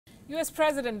US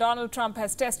President Donald Trump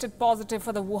has tested positive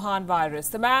for the Wuhan virus.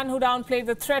 The man who downplayed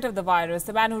the threat of the virus,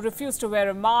 the man who refused to wear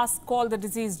a mask, called the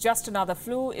disease just another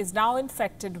flu, is now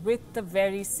infected with the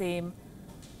very same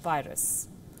virus.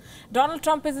 Donald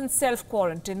Trump is in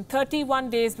self-quarantine 31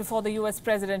 days before the US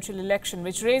presidential election,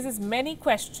 which raises many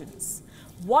questions.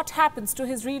 What happens to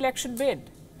his re-election bid?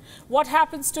 What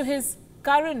happens to his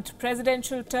current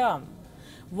presidential term?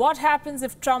 What happens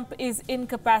if Trump is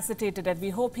incapacitated, and we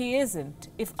hope he isn't?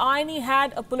 If irony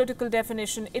had a political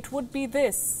definition, it would be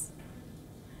this: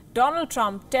 Donald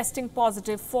Trump testing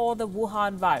positive for the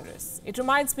Wuhan virus. It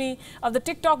reminds me of the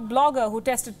TikTok blogger who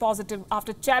tested positive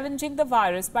after challenging the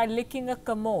virus by licking a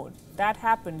commode. That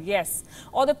happened, yes.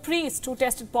 Or the priest who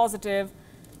tested positive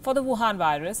for the Wuhan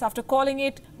virus after calling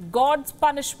it God's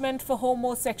punishment for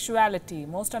homosexuality.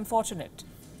 Most unfortunate.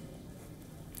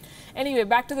 Anyway,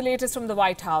 back to the latest from the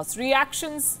White House.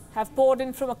 Reactions have poured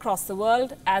in from across the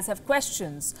world, as have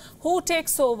questions. Who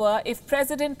takes over if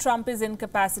President Trump is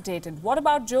incapacitated? What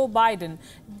about Joe Biden?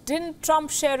 Didn't Trump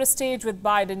share a stage with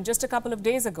Biden just a couple of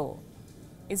days ago?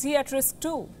 Is he at risk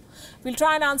too? We'll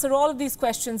try and answer all of these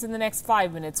questions in the next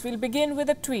 5 minutes. We'll begin with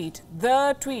a tweet.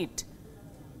 The tweet.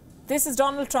 This is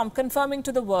Donald Trump confirming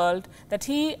to the world that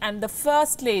he and the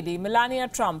First Lady, Melania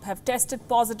Trump, have tested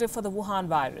positive for the Wuhan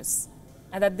virus,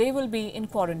 and that they will be in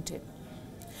quarantine.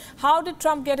 How did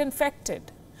Trump get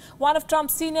infected? One of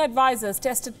Trump's senior advisors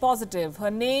tested positive. Her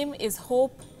name is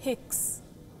Hope Hicks.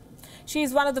 She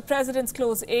is one of the president's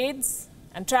close aides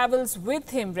and travels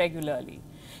with him regularly.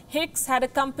 Hicks had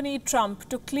accompanied Trump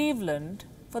to Cleveland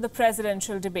for the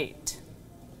presidential debate.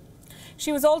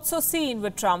 She was also seen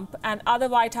with Trump and other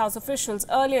White House officials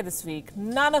earlier this week.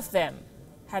 None of them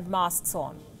had masks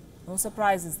on. No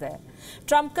surprises there.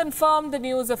 Trump confirmed the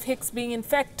news of Hicks being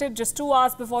infected just 2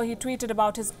 hours before he tweeted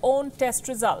about his own test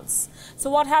results.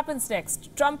 So what happens next?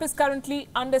 Trump is currently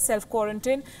under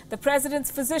self-quarantine. The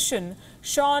president's physician,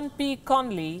 Sean P.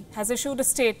 Conley, has issued a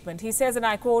statement. He says, and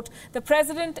I quote, "The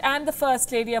president and the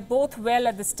first lady are both well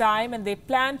at this time, and they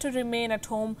plan to remain at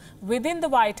home within the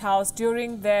White House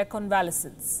during their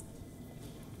convalescence."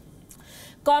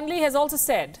 Conley has also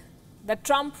said that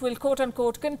Trump will,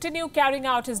 quote-unquote, continue carrying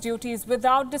out his duties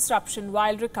without disruption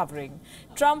while recovering.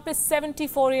 Trump is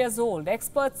 74 years old.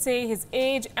 Experts say his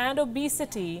age and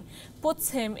obesity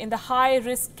puts him in the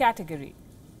high-risk category,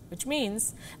 which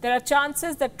means there are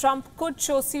chances that Trump could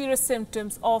show serious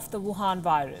symptoms of the Wuhan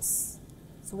virus.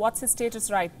 So what's his status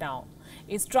right now?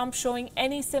 Is Trump showing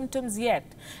any symptoms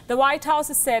yet? The White House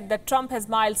has said that Trump has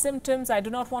mild symptoms. I do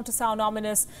not want to sound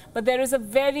ominous, but there is a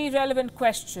very relevant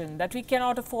question that we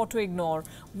cannot afford to ignore.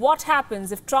 What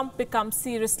happens if Trump becomes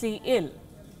seriously ill?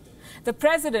 The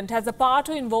president has the power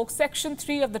to invoke Section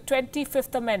 3 of the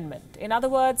 25th Amendment. In other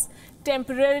words,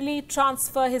 temporarily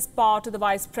transfer his power to the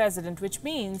vice president, which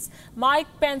means Mike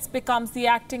Pence becomes the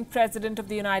acting president of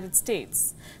the United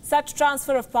States. Such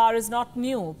transfer of power is not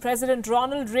new. President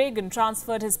Ronald Reagan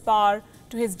transferred his power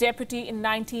to his deputy in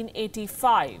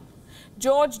 1985.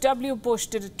 George W. Bush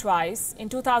did it twice, in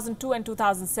 2002 and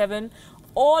 2007.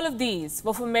 All of these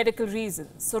were for medical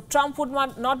reasons. So Trump would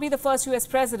not be the first US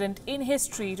president in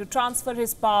history to transfer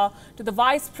his power to the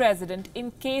vice president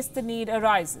in case the need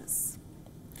arises.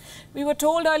 We were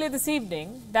told earlier this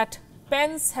evening that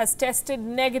Pence has tested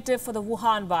negative for the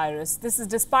Wuhan virus. This is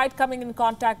despite coming in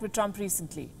contact with Trump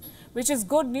recently, which is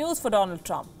good news for Donald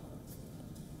Trump.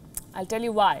 I'll tell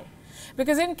you why.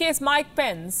 Because in case Mike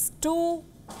Pence too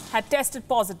had tested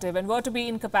positive and were to be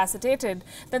incapacitated,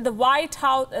 then the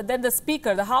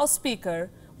the House Speaker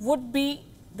would be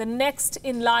the next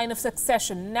in line of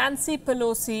succession. Nancy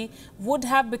Pelosi would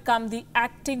have become the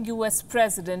acting US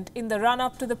president in the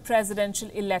run-up to the presidential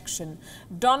election.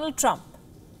 Donald Trump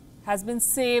has been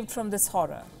saved from this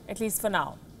horror, at least for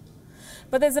now.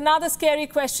 But there's another scary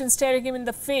question staring him in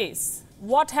the face.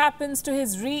 What happens to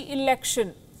his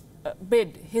re-election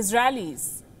bid, his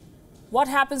rallies? What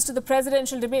happens to the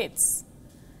presidential debates?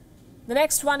 The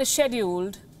next one is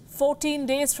scheduled 14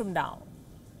 days from now.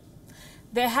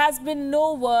 There has been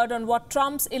no word on what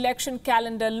Trump's election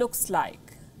calendar looks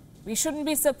like. We shouldn't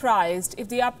be surprised if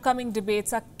the upcoming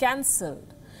debates are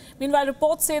cancelled. Meanwhile,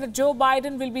 reports say that Joe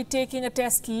Biden will be taking a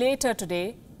test later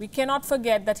today. We cannot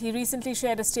forget that he recently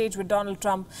shared a stage with Donald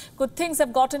Trump. Could things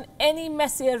have gotten any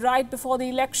messier right before the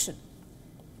election?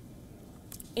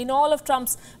 In all of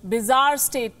Trump's bizarre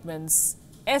statements,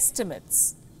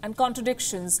 estimates, and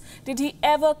contradictions, did he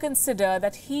ever consider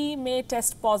that he may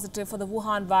test positive for the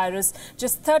Wuhan virus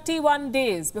just 31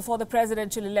 days before the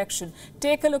presidential election?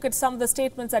 Take a look at some of the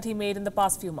statements that he made in the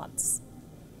past few months.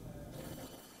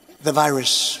 The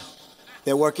virus.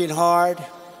 They're working hard.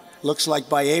 Looks like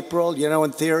by April, you know,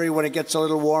 in theory, when it gets a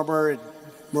little warmer, it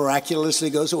miraculously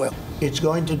goes away. It's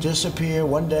going to disappear.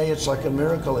 One day, it's like a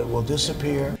miracle. It will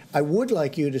disappear. I would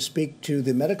like you to speak to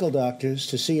the medical doctors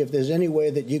to see if there's any way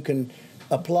that you can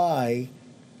apply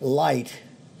light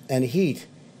and heat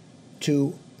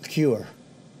to cure.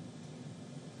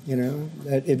 You know,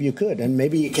 if you could. And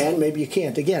maybe you can, maybe you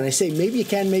can't. Again, I say maybe you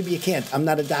can, maybe you can't. I'm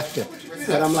not a doctor.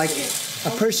 But I'm like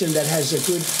a person that has a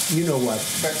good, you know what.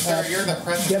 But, sir, you're the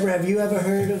president. Deborah, have you ever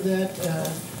heard of that?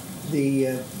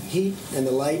 The heat and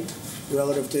the light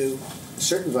relative to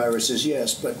certain viruses,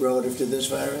 yes, but relative to this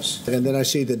virus? And then I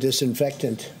see the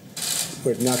disinfectant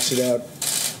where it knocks it out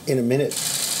in a minute,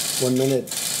 1 minute.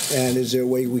 And is there a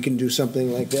way we can do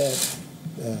something like that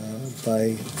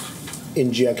by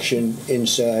injection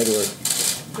inside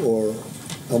or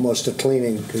almost a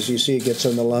cleaning? Because you see it gets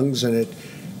on the lungs and it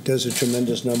does a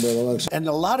tremendous number of the lungs. And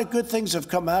a lot of good things have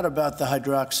come out about the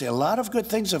hydroxy. A lot of good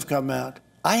things have come out.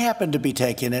 I happen to be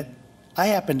taking it.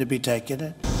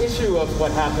 The issue of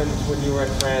what happened when you were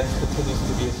in France continues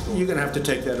to be a story. You're going to have to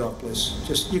take that off, please.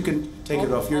 Just, you can take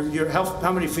it off.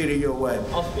 How many feet are you away?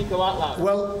 I'll speak a lot louder.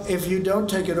 Well, if you don't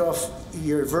take it off,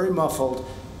 you're very muffled.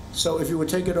 So if you would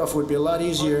take it off, it would be a lot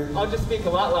easier. I'll just speak a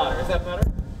lot louder. Is that better?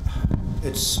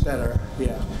 It's better,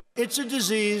 yeah. It's a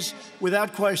disease,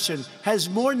 without question, has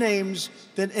more names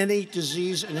than any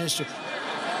disease in history.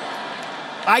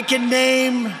 I can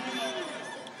name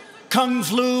Kung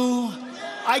Flu.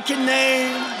 I can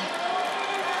name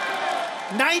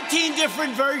 19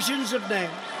 different versions of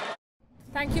names.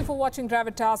 Thank you for watching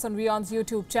Gravitas on WION's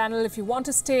YouTube channel. If you want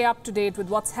to stay up to date with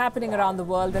what's happening around the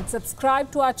world, then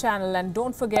subscribe to our channel and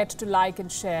don't forget to like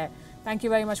and share. Thank you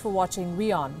very much for watching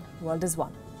WION. The World is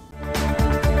One.